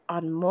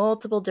on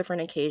multiple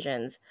different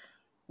occasions,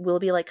 we'll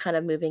be like kind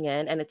of moving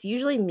in, and it's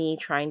usually me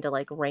trying to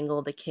like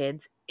wrangle the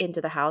kids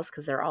into the house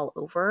because they're all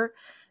over,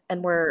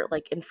 and we're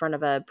like in front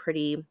of a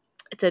pretty,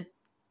 it's a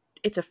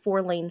it's a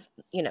 4 lanes,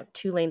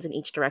 2 lanes in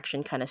each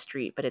direction kind of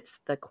street, but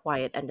it's the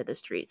quiet end of the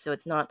street. So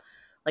it's not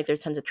like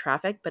there's tons of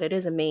traffic, but it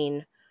is a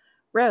main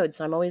road.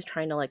 So I'm always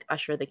trying to like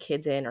usher the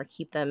kids in or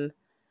keep them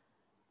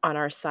on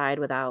our side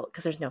without,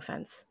 because there's no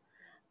fence.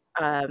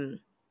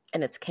 Um,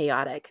 and it's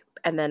chaotic.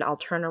 And then I'll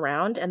turn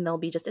around and there'll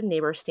be just a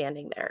neighbor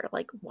standing there,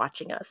 like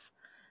watching us.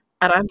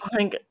 And I'm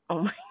like,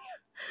 oh my,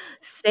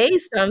 say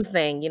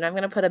something. I'm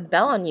going to put a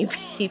bell on you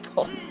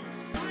people.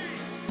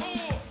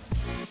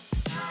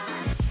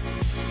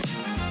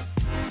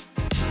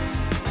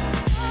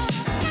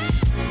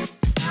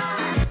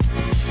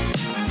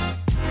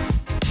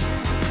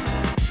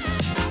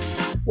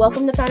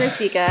 Welcome to Founder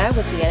Speaka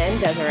with Deanna and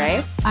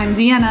Desiree. I'm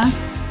Deanna.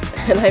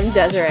 And I'm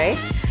Desiree.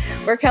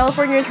 We're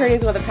California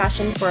attorneys with a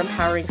passion for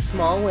empowering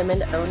small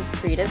women-owned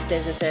creative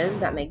businesses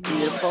that make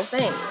beautiful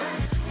things.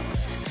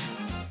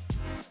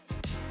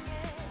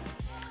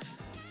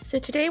 So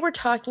today we're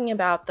talking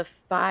about the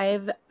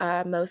 5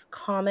 most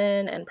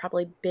common and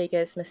probably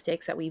biggest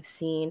mistakes that we've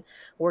seen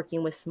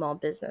working with small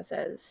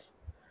businesses.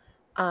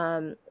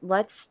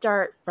 Let's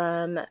start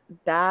from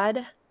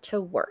bad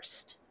to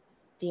worst.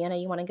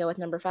 Deanna, you want to go with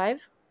number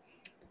 5?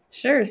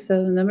 Sure. So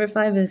number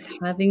 5 is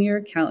having your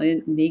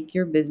accountant make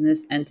your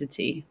business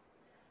entity.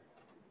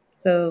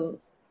 So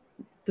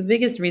the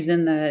biggest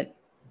reason that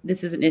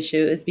this is an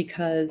issue is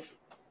because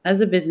as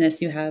a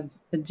business, you have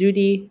a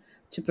duty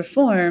to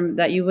perform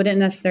that you wouldn't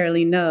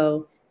necessarily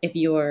know if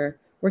you're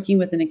working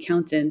with an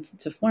accountant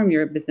to form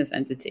your business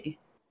entity.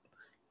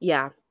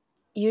 Yeah.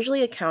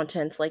 Usually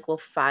accountants will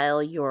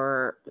file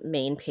your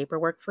main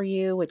paperwork for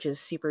you, which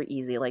is super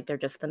easy. They're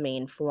just the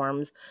main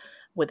forms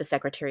with the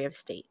Secretary of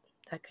State.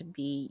 That could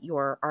be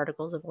your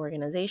articles of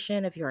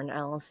organization if you're an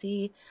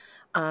LLC.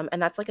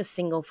 And that's a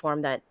single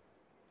form that,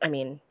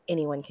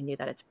 anyone can do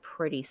that. It's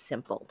pretty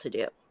simple to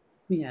do.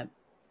 Yeah.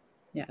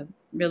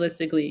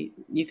 Realistically,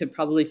 you could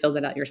probably fill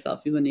that out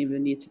yourself. You wouldn't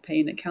even need to pay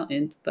an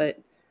accountant, but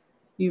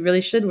you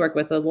really should work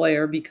with a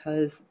lawyer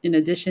because in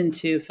addition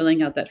to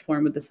filling out that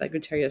form with the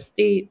Secretary of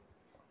State,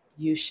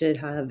 you should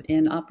have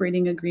an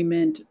operating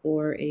agreement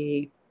or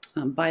a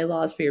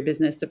bylaws for your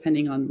business,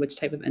 depending on which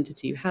type of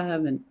entity you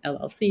have, an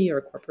LLC or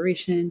a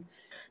corporation.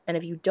 And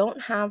if you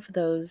don't have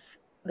those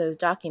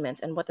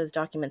documents, and what those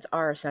documents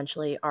are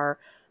essentially are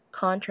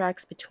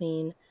contracts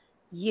between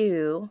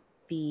you,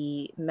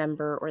 the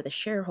member or the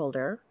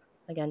shareholder,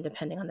 again,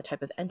 depending on the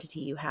type of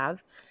entity you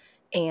have,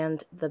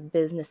 and the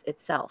business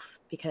itself.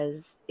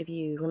 Because if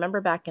you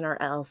remember back in our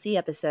LLC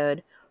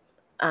episode,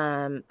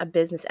 a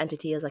business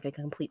entity is like a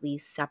completely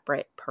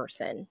separate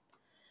person.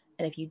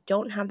 And if you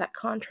don't have that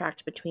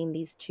contract between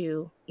these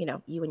two,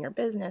 you and your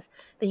business,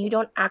 then you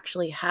don't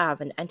actually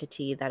have an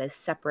entity that is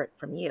separate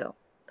from you.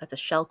 That's a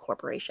shell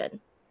corporation.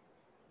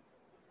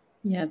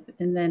 Yep.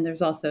 And then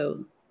there's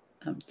also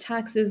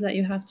taxes that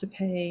you have to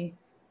pay.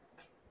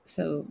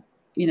 So,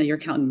 your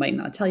accountant might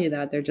not tell you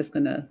that. They're just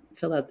going to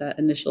fill out that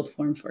initial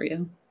form for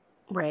you.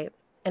 Right.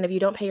 And if you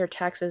don't pay your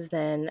taxes,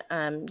 then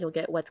you'll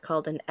get what's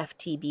called an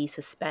FTB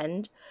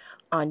suspend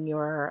on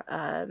your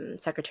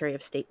Secretary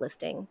of State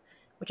listing,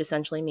 which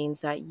essentially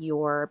means that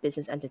your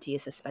business entity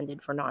is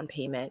suspended for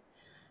non-payment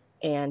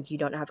and you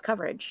don't have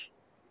coverage.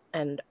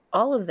 And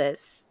all of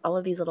these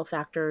little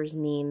factors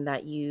mean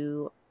that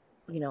you,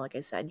 like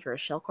I said, you're a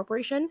shell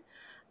corporation,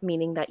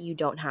 meaning that you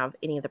don't have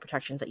any of the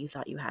protections that you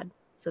thought you had.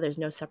 So there's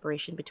no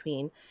separation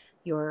between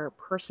your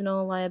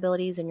personal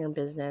liabilities and your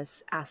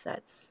business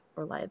assets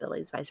or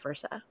liabilities, vice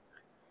versa.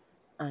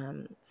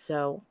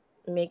 So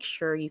make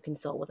sure you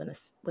consult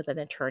with an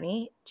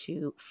attorney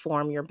to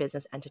form your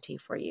business entity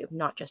for you,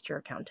 not just your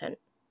accountant.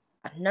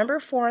 Number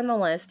 4 on the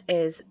list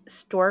is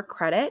store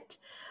credit.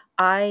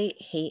 I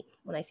hate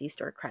when I see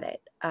store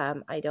credit.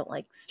 I don't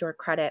like store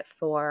credit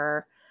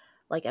for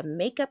a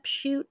makeup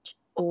shoot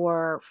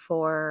or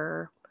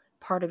for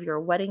part of your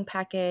wedding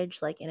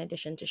package. In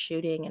addition to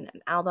shooting and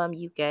an album,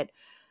 you get,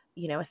 a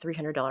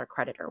 $300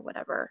 credit or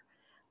whatever.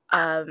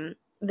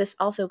 This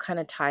also kind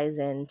of ties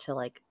into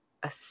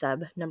a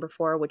sub number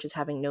 4, which is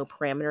having no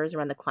parameters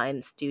around the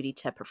client's duty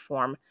to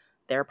perform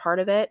their part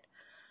of it.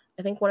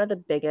 I think one of the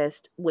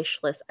biggest wish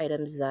list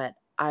items that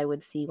I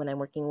would see when I'm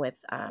working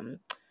with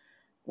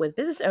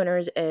business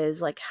owners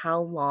is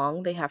how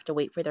long they have to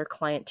wait for their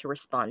client to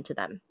respond to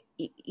them.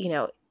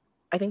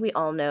 I think we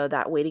all know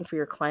that waiting for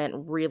your client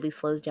really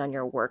slows down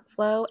your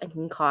workflow and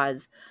can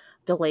cause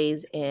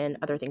delays in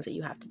other things that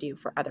you have to do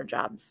for other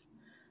jobs.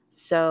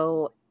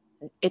 So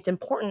it's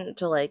important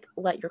to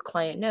let your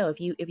client know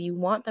if you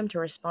want them to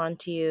respond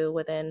to you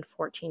within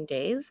 14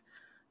 days,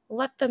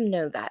 let them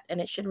know that. And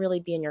it should really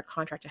be in your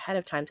contract ahead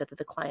of time so that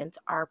the clients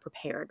are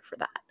prepared for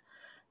that.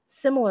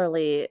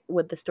 Similarly,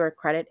 with the store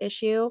credit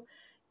issue,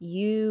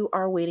 you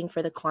are waiting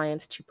for the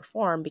clients to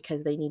perform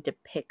because they need to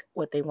pick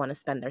what they want to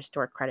spend their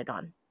store credit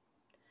on.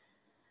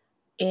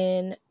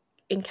 In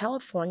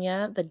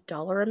California, the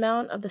dollar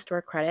amount of the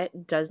store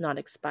credit does not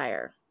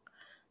expire.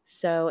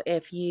 So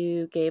if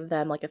you gave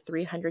them like a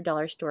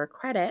 $300 store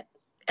credit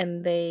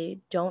and they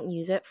don't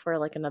use it for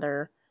like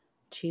another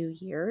 2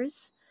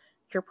 years,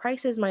 your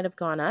prices might have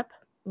gone up,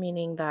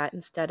 meaning that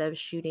instead of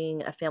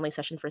shooting a family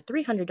session for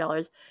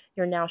 $300,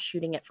 you're now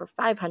shooting it for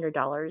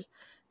 $500,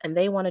 and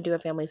they want to do a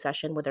family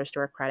session with their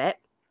store credit,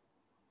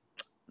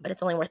 but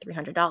it's only worth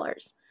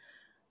 $300.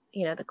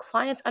 The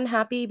client's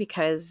unhappy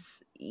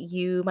because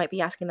you might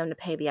be asking them to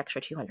pay the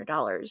extra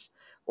 $200,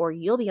 or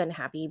you'll be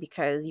unhappy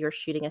because you're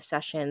shooting a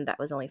session that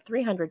was only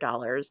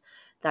 $300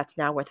 that's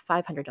now worth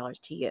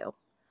 $500 to you.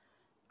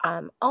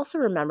 Also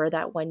remember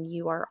that when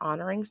you are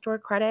honoring store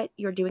credit,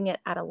 you're doing it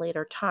at a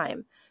later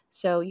time.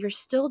 So you're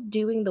still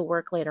doing the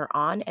work later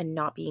on and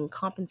not being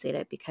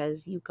compensated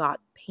because you got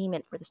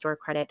payment for the store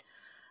credit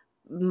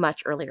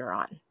much earlier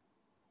on.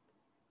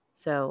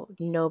 So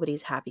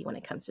nobody's happy when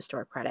it comes to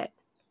store credit.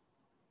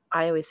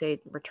 I always say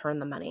return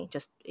the money.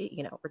 Just,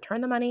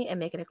 return the money and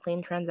make it a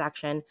clean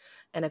transaction.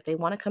 And if they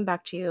want to come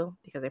back to you,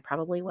 because they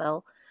probably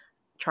will,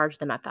 charge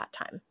them at that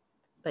time.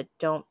 But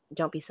don't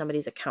be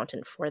somebody's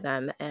accountant for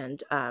them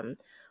and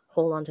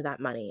hold on to that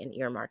money and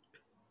earmark.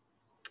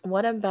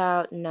 What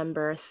about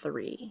number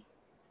 3?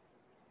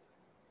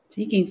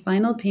 Taking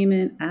final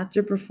payment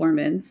after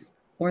performance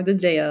or the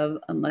day of,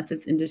 unless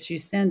it's industry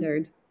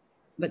standard.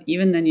 But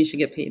even then, you should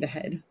get paid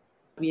ahead.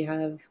 We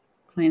have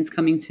clients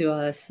coming to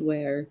us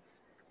where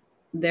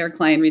their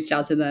client reached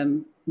out to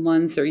them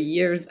months or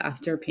years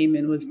after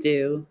payment was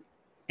due,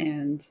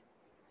 and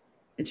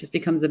it just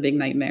becomes a big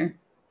nightmare.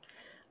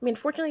 I mean,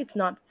 fortunately, it's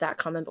not that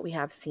common, but we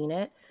have seen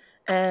it.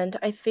 And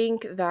I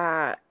think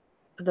that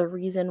the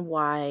reason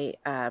why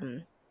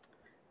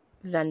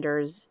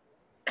vendors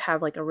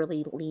have like a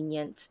really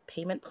lenient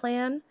payment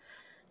plan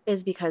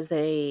is because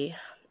it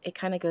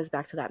kind of goes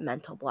back to that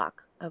mental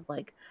block of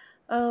like,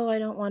 oh, I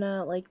don't want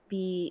to like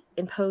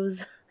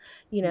impose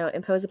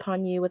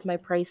upon you with my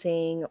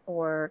pricing,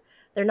 or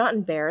they're not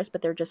embarrassed,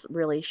 but they're just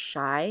really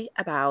shy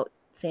about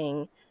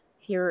saying,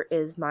 here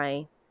is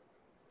my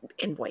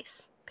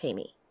invoice, pay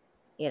me.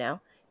 You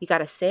got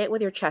to say it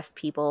with your chest,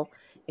 people.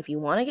 If you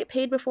want to get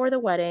paid before the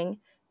wedding,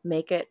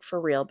 make it for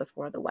real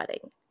before the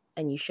wedding.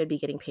 And you should be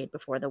getting paid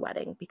before the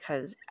wedding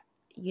because,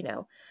 you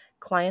know,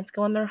 clients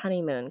go on their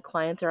honeymoon.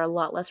 Clients are a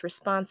lot less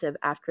responsive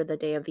after the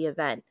day of the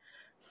event.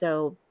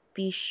 So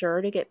be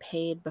sure to get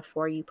paid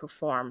before you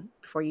perform,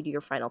 before you do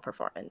your final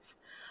performance.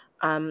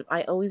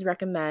 I always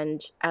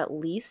recommend at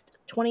least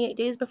 28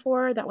 days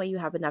before. That way you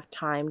have enough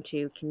time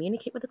to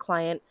communicate with the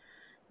client,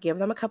 give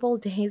them a couple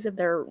of days if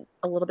they're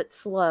a little bit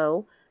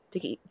slow to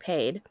get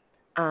paid,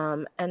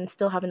 and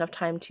still have enough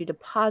time to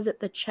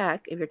deposit the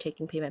check if you're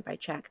taking payment by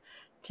check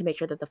to make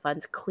sure that the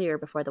funds clear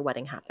before the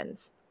wedding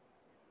happens.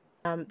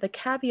 The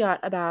caveat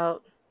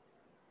about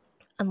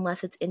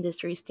unless it's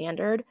industry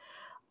standard,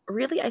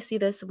 really I see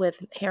this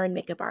with hair and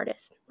makeup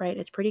artists, right?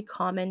 It's pretty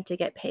common to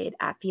get paid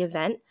at the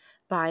event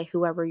by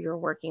whoever you're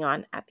working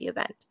on at the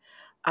event.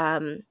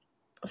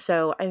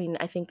 So I mean,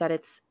 I think that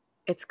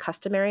it's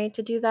customary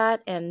to do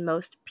that, and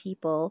most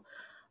people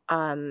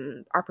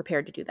are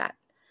prepared to do that.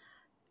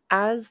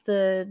 As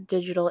the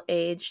digital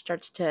age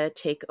starts to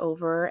take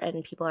over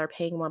and people are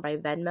paying more by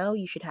Venmo,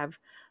 you should have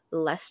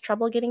less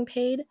trouble getting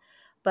paid.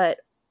 But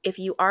if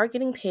you are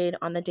getting paid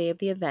on the day of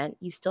the event,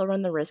 you still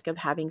run the risk of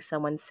having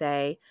someone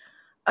say,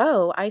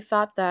 oh, I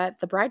thought that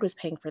the bride was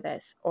paying for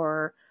this,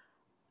 or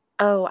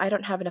oh, I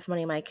don't have enough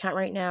money in my account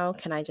right now.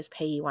 Can I just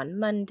pay you on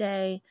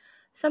Monday?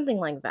 Something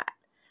like that.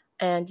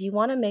 And you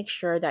want to make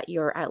sure that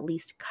you're at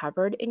least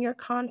covered in your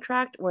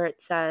contract where it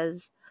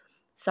says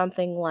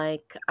something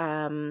like,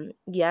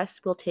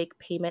 yes, we'll take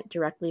payment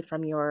directly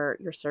from your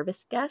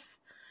service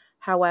guests.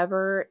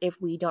 However,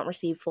 if we don't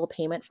receive full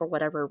payment for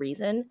whatever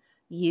reason,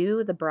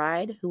 you, the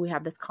bride, who we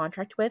have this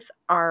contract with,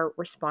 are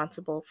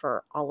responsible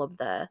for all of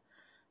the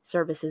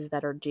services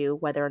that are due,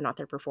 whether or not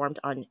they're performed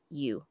on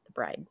you, the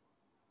bride.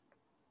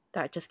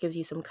 That just gives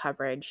you some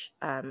coverage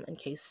in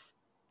case,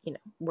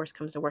 worst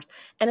comes to worst.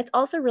 And it's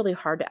also really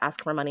hard to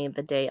ask for money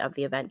the day of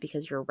the event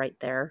because you're right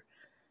there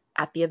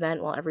at the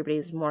event while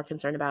everybody's more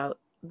concerned about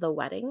the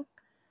wedding.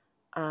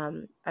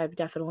 I've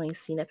definitely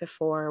seen it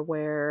before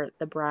where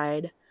the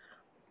bride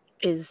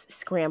is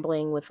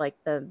scrambling with like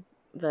the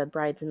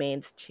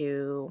bridesmaids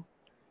to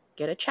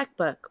get a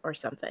checkbook or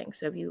something.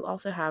 So if you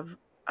also have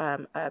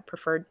a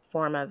preferred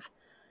form of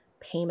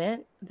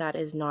payment that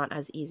is not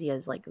as easy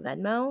as like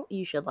Venmo,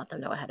 you should let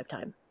them know ahead of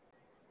time.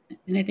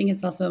 And I think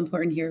it's also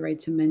important here, right,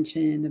 to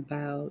mention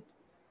about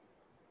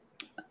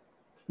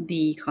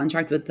the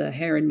contract with the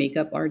hair and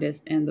makeup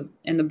artist and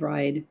the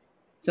bride.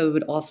 So it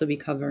would also be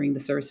covering the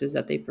services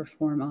that they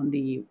perform on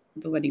the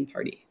wedding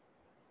party.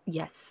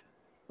 Yes,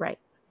 right.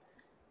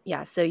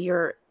 Yeah, so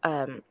your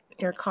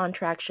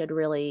contract should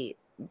really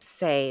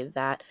say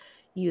that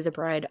you, the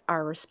bride,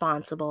 are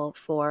responsible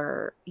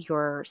for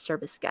your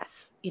service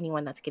guests,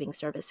 anyone that's getting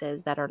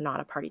services that are not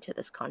a party to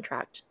this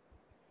contract.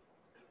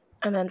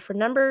 And then for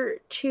number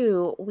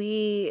 2,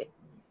 we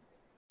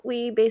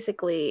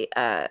basically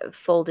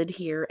folded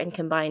here and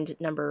combined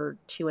number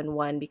 2 and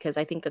 1 because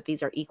I think that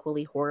these are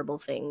equally horrible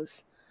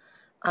things.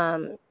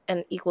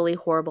 and equally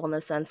horrible in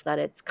the sense that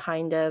it's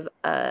kind of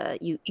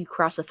you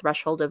cross a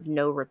threshold of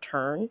no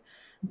return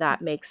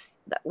that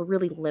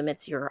really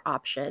limits your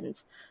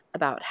options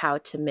about how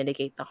to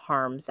mitigate the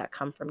harms that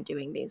come from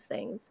doing these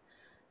things.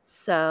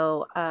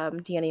 So,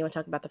 Deanna, you want to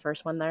talk about the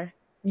first one there?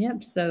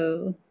 Yep.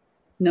 So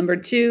number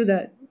two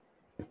that,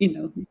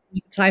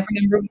 tie for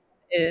number one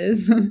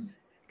is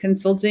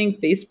consulting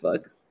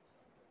Facebook.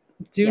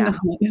 Do Yeah.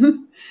 not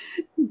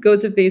go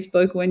to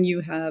Facebook when you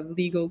have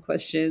legal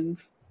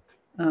questions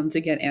to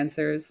get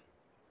answers.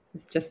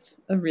 It's just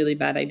a really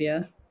bad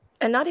idea.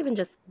 And not even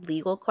just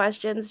legal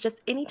questions,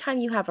 just anytime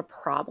you have a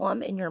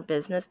problem in your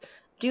business,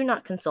 do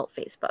not consult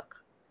Facebook.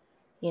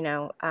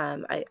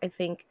 I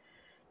think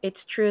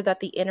it's true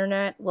that the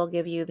internet will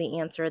give you the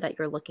answer that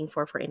you're looking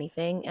for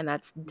anything, and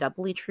that's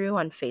doubly true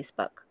on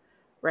Facebook,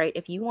 right?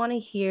 If you want to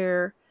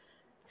hear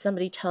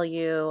somebody tell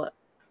you,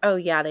 oh,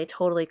 yeah, they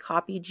totally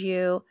copied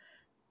you,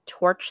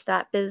 torch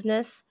that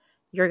business,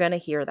 you're going to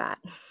hear that.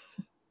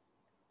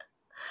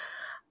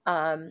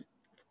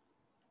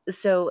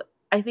 So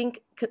I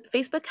think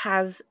Facebook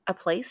has a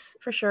place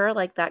for sure.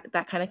 Like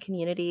that kind of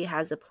community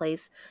has a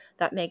place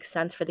that makes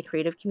sense for the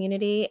creative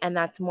community, and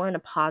that's more in a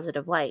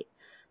positive light.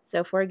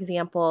 So, for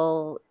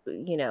example,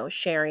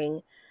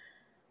 sharing,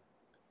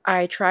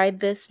 I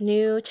tried this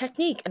new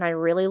technique and I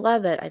really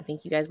love it. I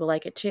think you guys will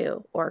like it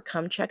too. Or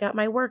come check out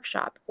my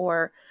workshop.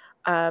 Or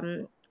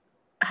um,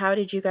 how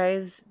did you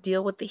guys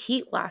deal with the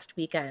heat last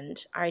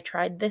weekend? I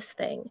tried this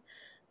thing.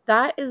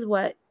 That is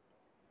what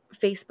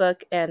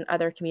Facebook and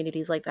other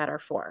communities like that are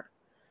for.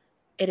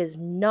 It is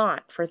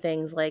not for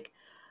things like,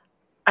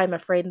 I'm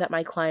afraid that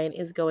my client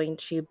is going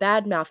to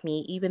badmouth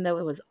me, even though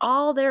it was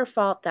all their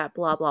fault that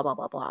blah, blah, blah,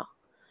 blah, blah.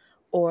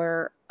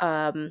 Or,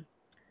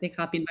 They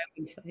copied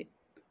my website.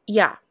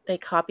 yeah, they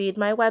copied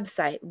my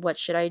website. What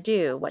should I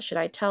do? What should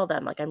I tell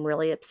them? Like, I'm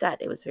really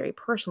upset. It was very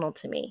personal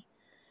to me.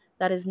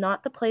 That is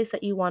not the place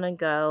that you want to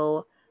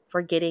go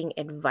for getting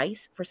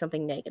advice for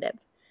something negative.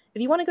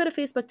 If you want to go to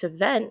Facebook to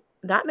vent,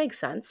 that makes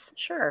sense.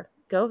 Sure,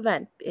 go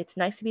vent. It's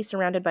nice to be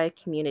surrounded by a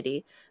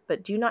community,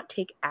 but do not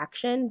take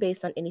action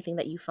based on anything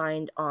that you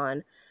find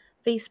on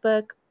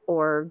Facebook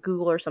or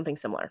Google or something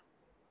similar.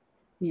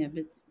 Yeah,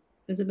 but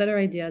it's a better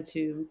idea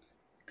to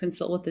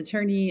consult with the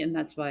attorney, and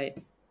that's why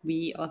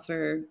we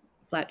offer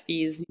flat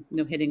fees,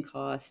 no hidden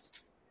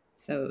cost.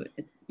 So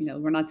it's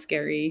we're not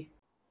scary.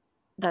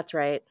 That's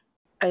right.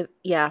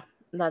 Yeah,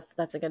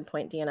 that's a good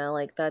point, Deanna.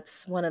 Like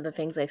that's one of the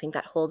things I think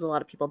that holds a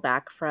lot of people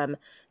back from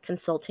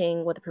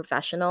consulting with a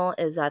professional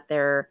is that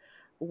they're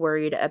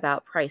worried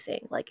about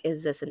pricing. Like,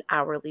 is this an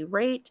hourly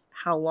rate?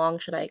 How long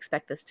should I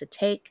expect this to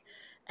take?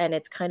 And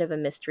it's kind of a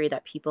mystery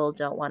that people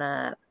don't want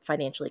to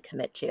financially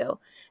commit to.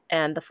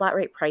 And the flat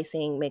rate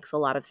pricing makes a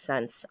lot of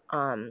sense.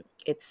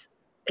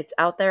 It's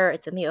out there,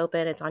 it's in the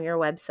open, it's on your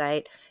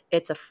website.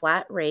 It's a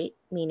flat rate,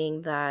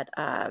 meaning that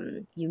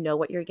you know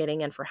what you're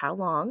getting and for how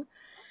long,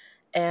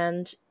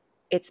 and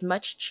it's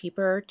much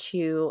cheaper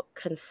to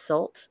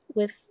consult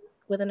with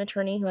an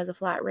attorney who has a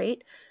flat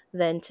rate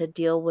than to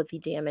deal with the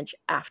damage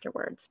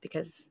afterwards,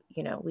 because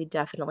we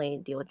definitely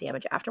deal with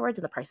damage afterwards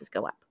and the prices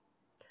go up.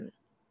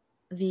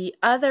 The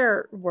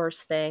other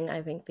worst thing,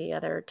 I think the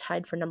other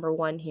tied for number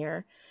one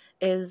here,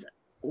 is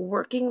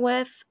working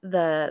with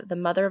the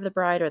mother of the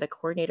bride or the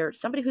coordinator,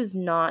 somebody who's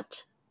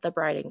not the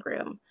bride and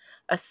groom,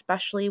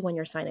 especially when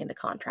you're signing the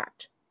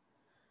contract.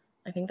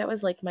 I think that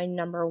was like my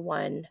number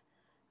one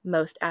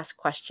most asked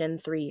question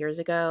 3 years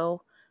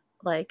ago.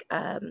 Like,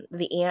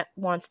 the aunt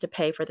wants to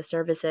pay for the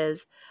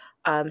services,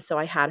 so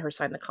I had her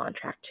sign the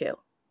contract too.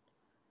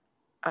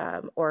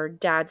 Or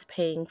dad's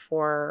paying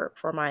for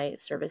my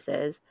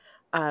services.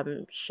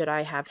 Should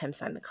I have him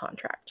sign the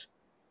contract?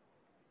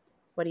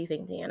 What do you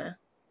think, Deanna?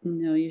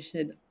 No, you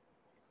should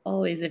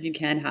always, if you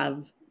can,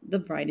 have the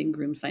bride and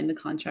groom sign the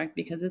contract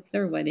because it's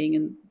their wedding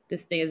and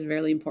this day is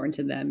very important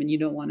to them. And you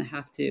don't want to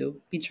have to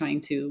be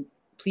trying to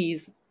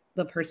please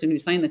the person who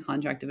signed the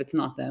contract if it's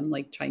not them,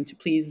 like trying to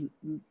please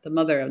the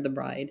mother of the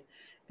bride,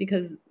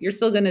 because you're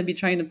still going to be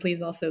trying to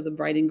please also the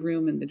bride and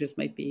groom, and there just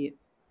might be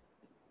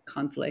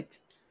conflict.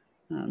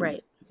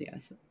 Right. So yeah,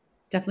 so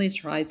definitely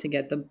try to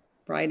get the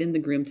bride and the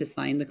groom to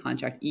sign the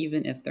contract,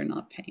 even if they're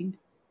not paying.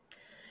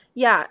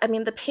 Yeah, I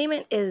mean, the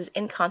payment is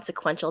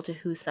inconsequential to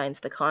who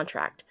signs the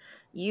contract.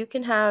 You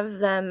can have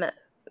them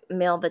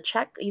mail the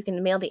check, you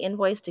can mail the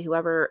invoice to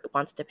whoever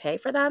wants to pay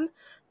for them.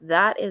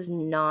 That is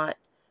not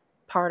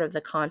part of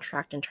the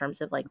contract in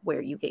terms of like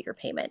where you get your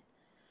payment.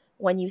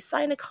 When you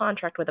sign a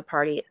contract with a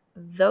party,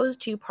 those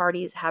two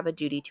parties have a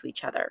duty to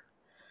each other.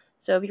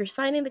 So if you're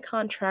signing the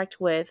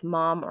contract with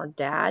mom or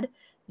dad,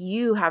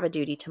 you have a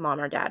duty to mom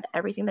or dad.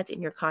 Everything that's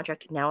in your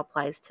contract now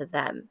applies to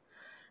them.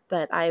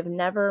 But I've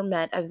never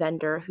met a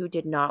vendor who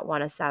did not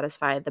want to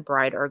satisfy the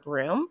bride or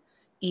groom,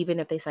 even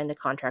if they signed a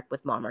contract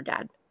with mom or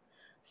dad.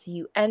 So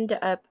you end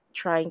up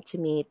trying to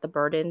meet the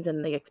burdens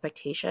and the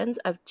expectations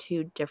of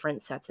two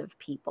different sets of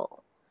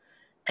people.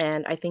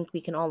 And I think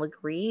we can all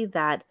agree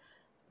that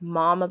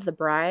mom of the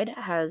bride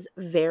has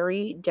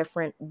very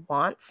different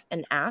wants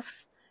and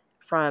asks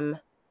from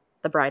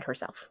the bride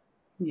herself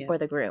Yeah. or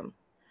the groom.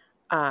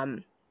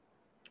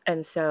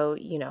 And so,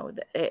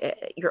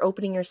 you're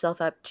opening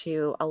yourself up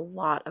to a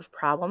lot of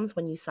problems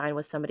when you sign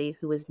with somebody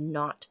who is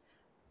not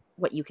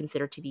what you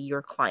consider to be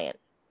your client.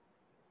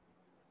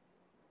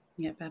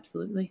 Yep,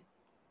 absolutely.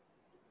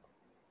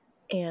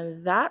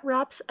 And that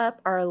wraps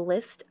up our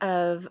list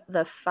of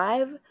the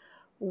 5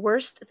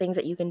 worst things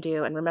that you can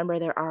do. And remember,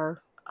 there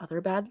are other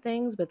bad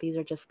things, but these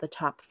are just the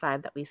top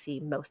 5 that we see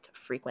most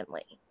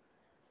frequently.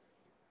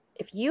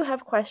 If you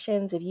have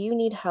questions, if you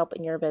need help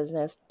in your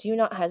business, do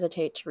not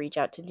hesitate to reach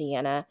out to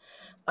Deanna.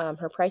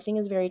 Her pricing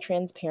is very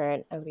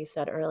transparent, as we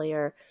said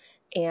earlier,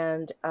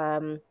 and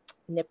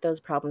nip those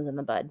problems in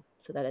the bud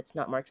so that it's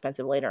not more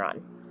expensive later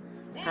on.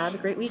 Have a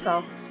great week,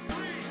 all.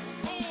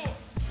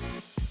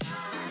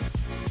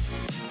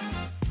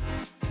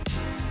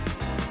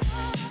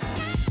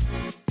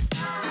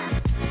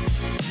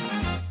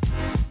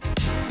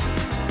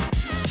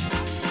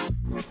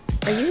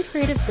 Are you a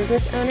creative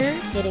business owner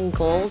hitting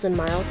goals and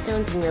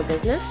milestones in your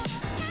business?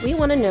 We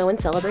want to know and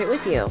celebrate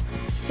with you.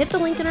 Hit the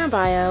link in our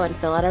bio and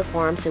fill out our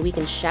form so we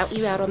can shout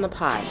you out on the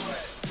pod.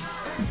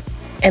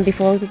 And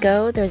before we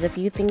go, there's a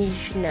few things you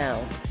should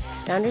know.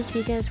 Founders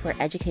Speak is for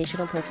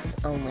educational purposes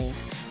only.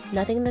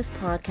 Nothing in this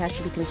podcast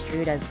should be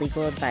construed as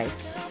legal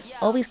advice.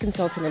 Always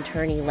consult an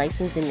attorney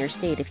licensed in your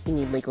state if you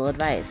need legal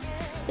advice.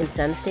 In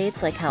some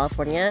states, like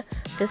California,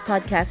 this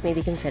podcast may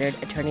be considered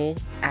attorney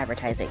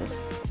advertising.